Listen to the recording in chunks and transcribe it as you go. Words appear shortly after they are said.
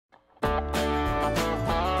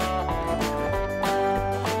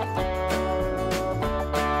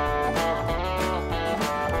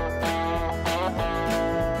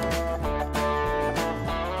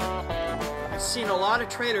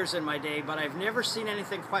trailers in my day, but I've never seen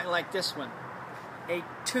anything quite like this one. A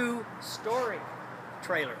two-story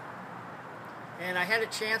trailer. And I had a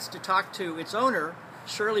chance to talk to its owner,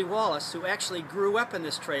 Shirley Wallace, who actually grew up in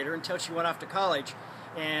this trailer until she went off to college,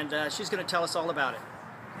 and she's going to tell us all about it.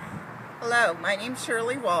 Hello, my name's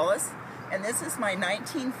Shirley Wallace, and this is my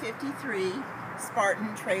 1953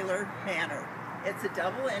 Spartan Trailer Manor. It's a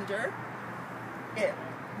double-ender. It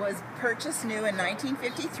was purchased new in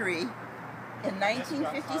 1953. In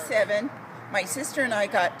 1957, my sister and I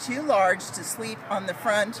got too large to sleep on the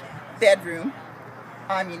front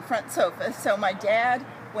sofa, so my dad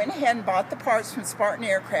went ahead and bought the parts from Spartan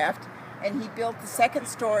Aircraft, and he built the second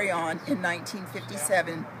story on in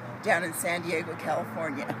 1957 down in San Diego,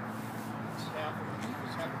 California.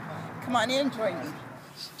 Come on in, join me.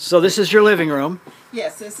 So this is your living room.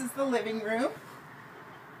 Yes, this is the living room.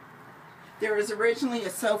 There was originally a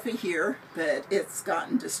sofa here, but it's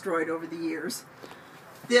gotten destroyed over the years.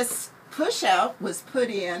 This push-out was put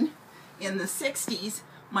in the 60s.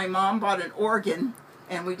 My mom bought an organ,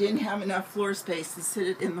 and we didn't have enough floor space to sit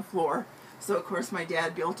it in the floor. So, of course, my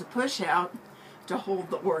dad built a push-out to hold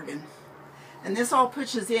the organ. And this all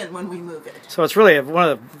pushes in when we move it. So it's really one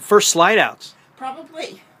of the first slide-outs.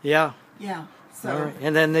 Probably. Yeah. Yeah. So, all right.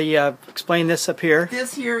 And then explain this up here.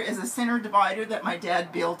 This here is a center divider that my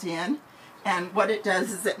dad built in. And what it does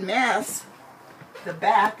is it masks the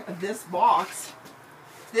back of this box.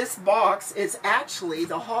 This box is actually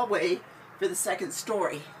the hallway for the second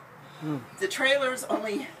story. The trailer is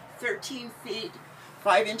only 13 feet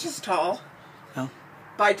 5 inches tall. Oh.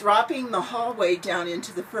 By dropping the hallway down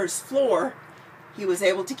into the first floor, he was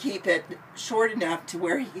able to keep it short enough to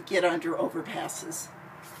where he could get under overpasses.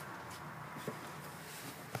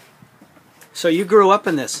 So you grew up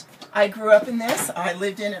in this? I grew up in this. I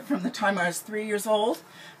lived in it from the time I was 3 years old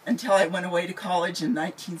until I went away to college in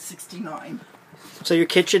 1969. So your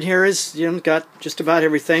kitchen here is, got just about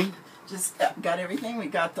everything? Just got everything. We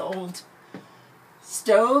got the old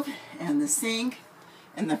stove and the sink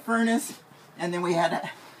and the furnace, and then we had a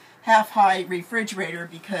half-high refrigerator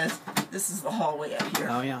because this is the hallway up here.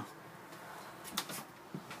 Oh, yeah.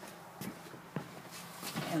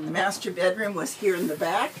 And the master bedroom was here in the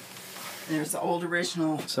back. There's the old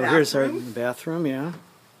original So bathroom. Here's our bathroom, yeah.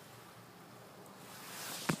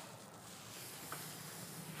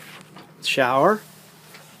 Shower.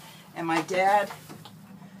 And my dad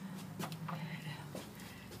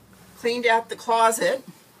cleaned out the closet,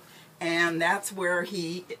 and that's where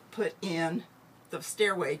he put in the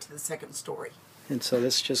stairway to the second story. And so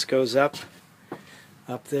this just goes up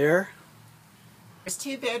there. There's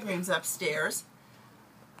 2 bedrooms upstairs.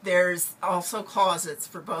 There's also closets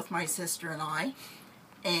for both my sister and I,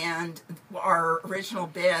 and our original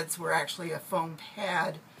beds were actually a foam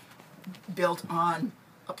pad built on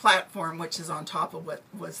a platform which is on top of what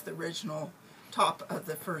was the original top of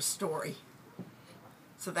the first story.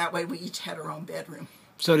 So that way we each had our own bedroom.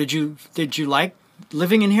 So did you like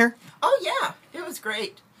living in here? Oh yeah, it was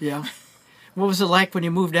great. Yeah. What was it like when you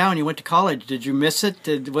moved down? You went to college. Did you miss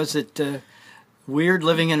it? Was it weird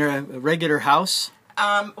living in a regular house?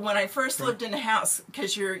 When I first lived in a house,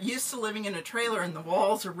 because you're used to living in a trailer and the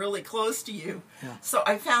walls are really close to you. Yeah. So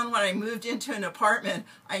I found when I moved into an apartment,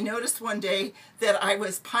 I noticed one day that I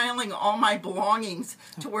was piling all my belongings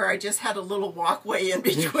to where I just had a little walkway in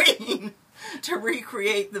between to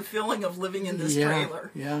recreate the feeling of living in this trailer.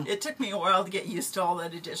 Yeah. It took me a while to get used to all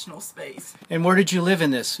that additional space. And where did you live in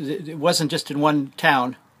this? It wasn't just in one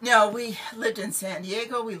town. No, we lived in San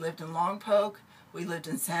Diego, we lived in Lompoc, we lived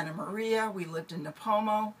in Santa Maria, we lived in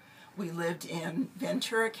Napomo, we lived in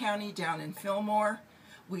Ventura County down in Fillmore,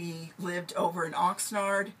 we lived over in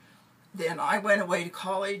Oxnard. Then I went away to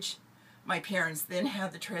college. My parents then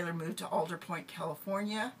had the trailer moved to Alder Point,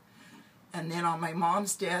 California. And then on my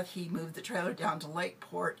mom's death, he moved the trailer down to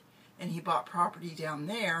Lakeport, and he bought property down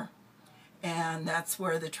there. And that's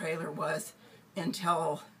where the trailer was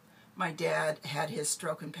until my dad had his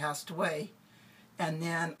stroke and passed away. And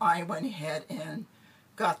then I went ahead and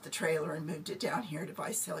got the trailer and moved it down here to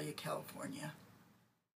Visalia, California.